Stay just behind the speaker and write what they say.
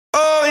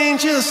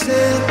angel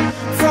sent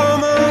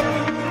from up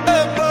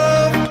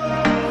above.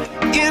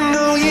 You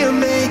know you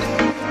make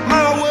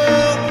my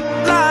world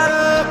light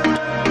up.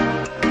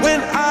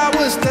 When I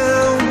was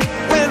down,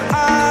 when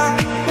I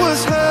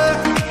was hurt,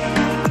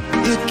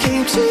 you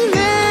came to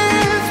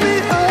lift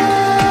me up.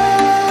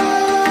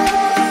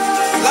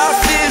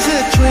 Life is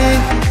a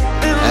drink.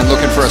 And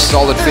looking for a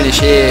solid finish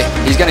here.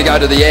 He's going to go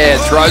to the air,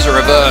 throws a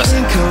reverse.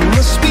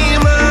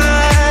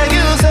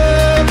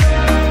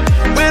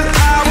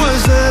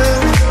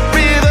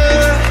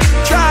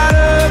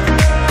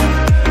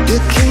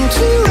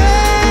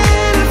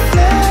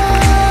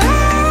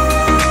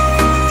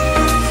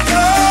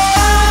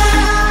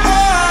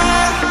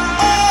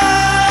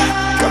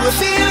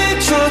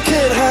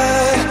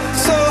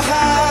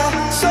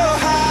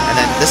 And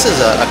then this is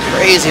a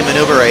crazy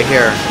maneuver right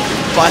here.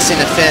 Busting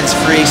the fence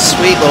free,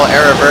 sweet little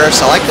air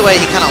reverse. I like the way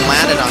he kind of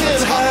landed on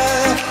the top.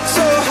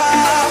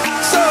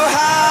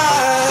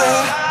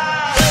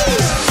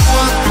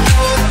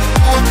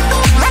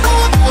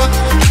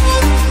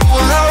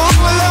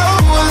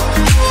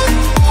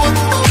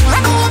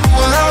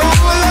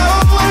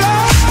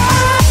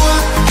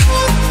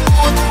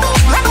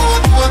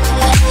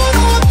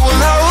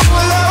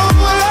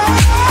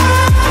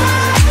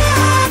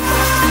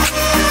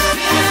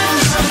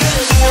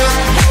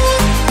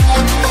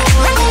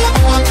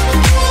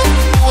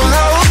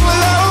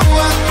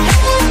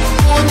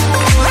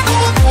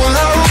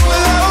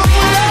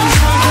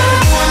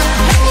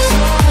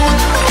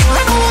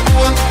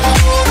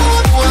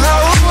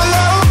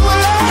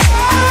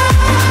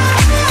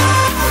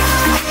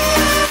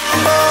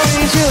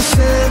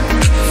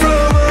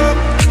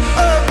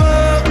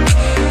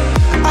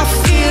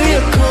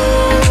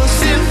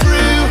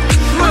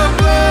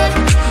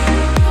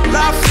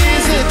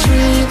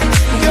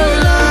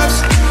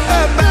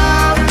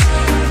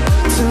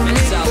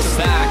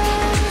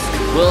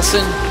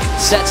 Wilson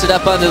sets it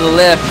up under the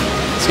lip.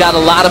 He's got a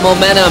lot of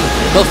momentum.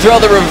 He'll throw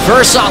the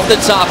reverse off the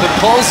top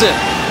and pulls it.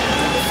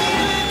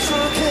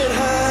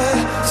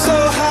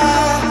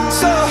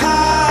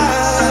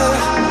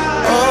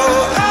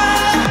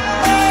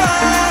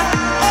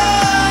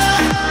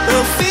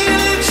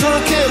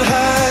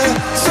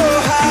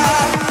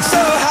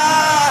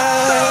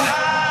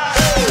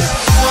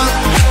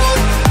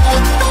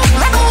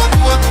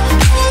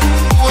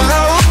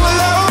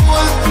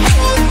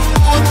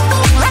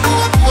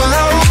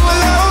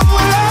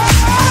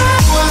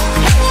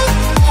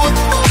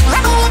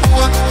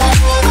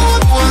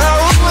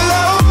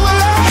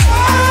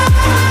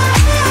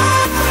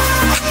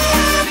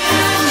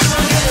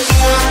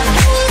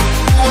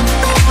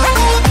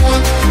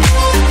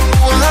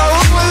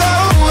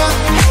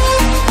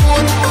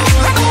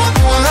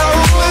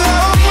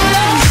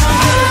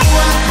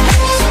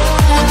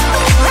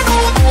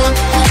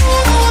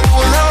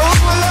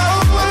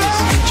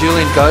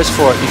 Julian goes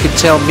for it. You can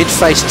tell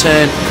mid-face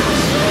turn,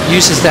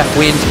 uses that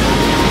wind.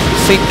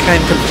 Feet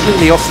came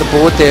completely off the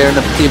board there, and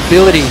the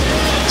ability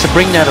to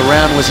bring that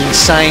around was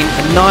insane.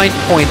 A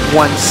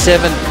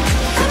 9.17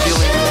 for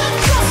Julian.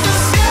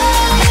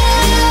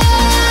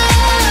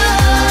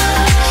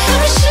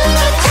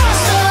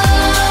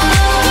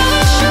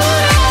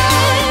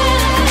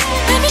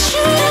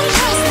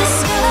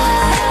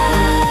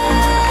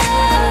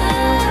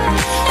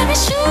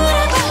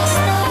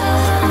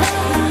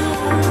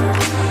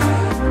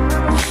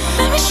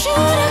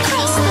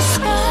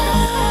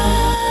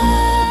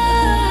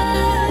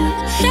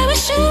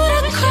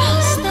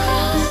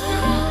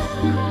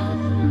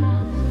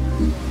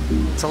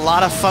 It's a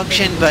lot of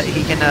function, but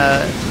he can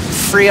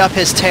free up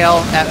his tail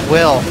at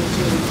will.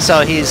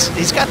 So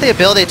he's got the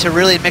ability to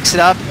really mix it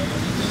up.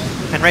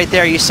 And right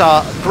there you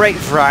saw a great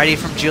variety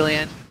from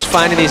Julian.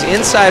 Finding these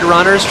inside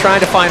runners,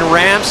 trying to find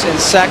ramps and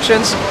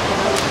sections.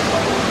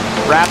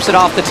 Wraps it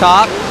off the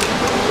top.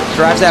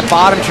 Drives that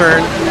bottom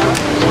turn.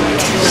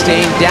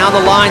 Staying down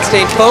the line,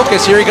 staying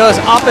focused. Here he goes,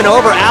 up and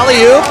over,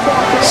 alley-oop.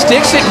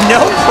 Sticks it,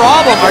 no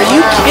problem. Are you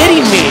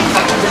kidding me?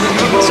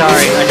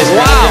 Sorry, I just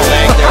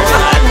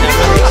wow.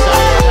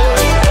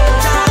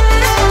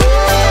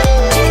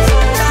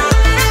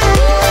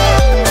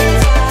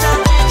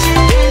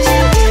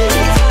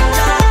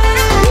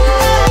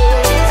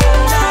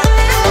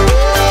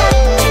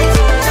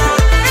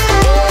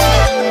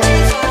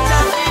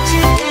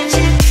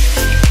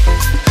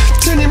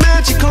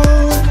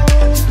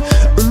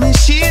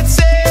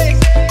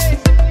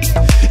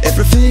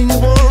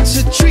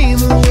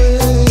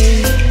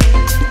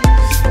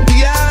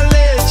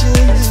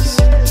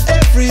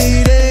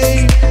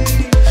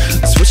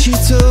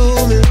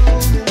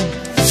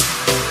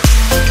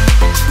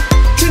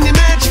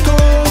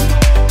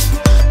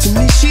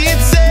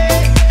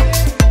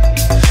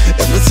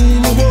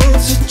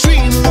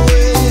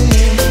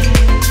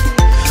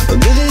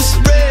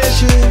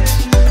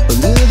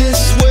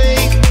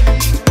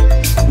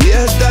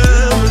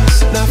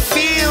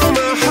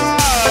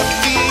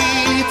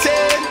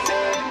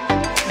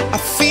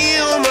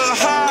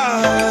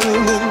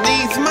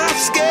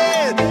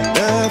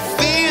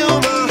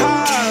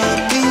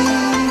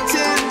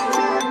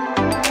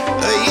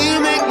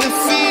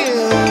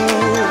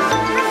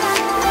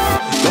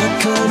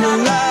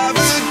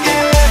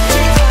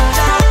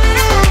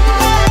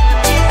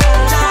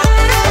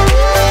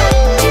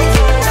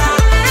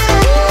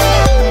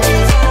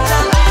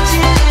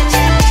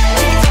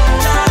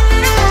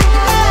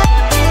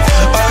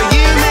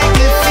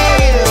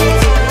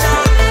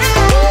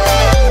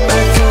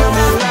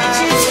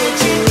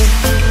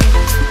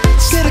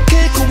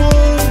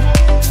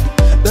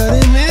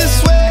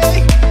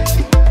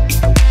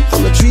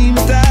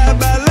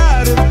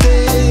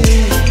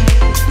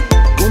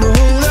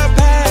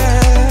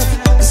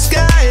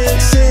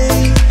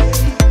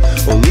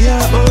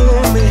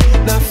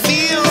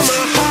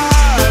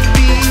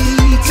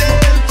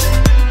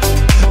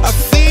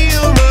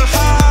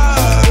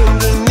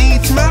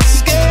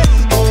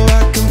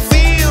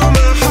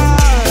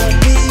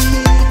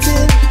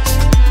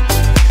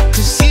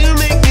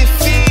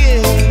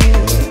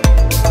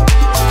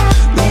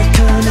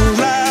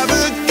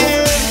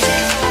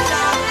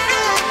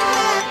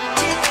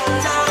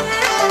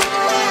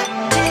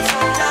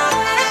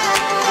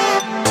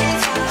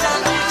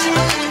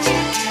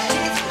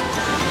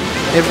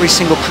 Every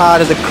single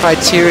part of the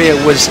criteria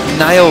was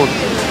nailed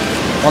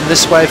on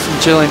this wave from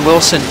Julian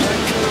Wilson.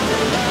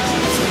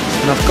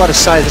 And I've got to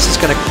say, this is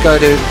going to go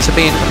to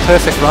being a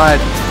perfect ride.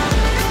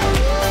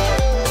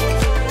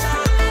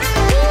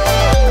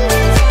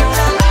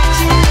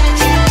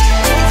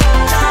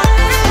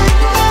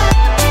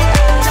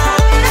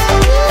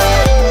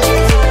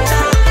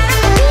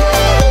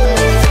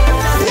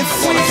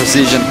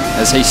 Precision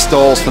as he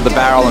stalls for the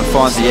barrel and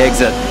finds the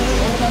exit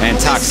and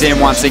tucks in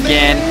once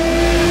again.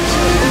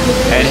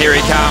 And here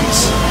he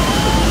comes,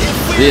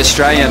 the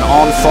Australian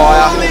on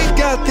fire.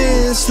 Got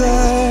this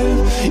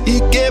love, you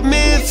get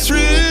me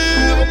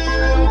through.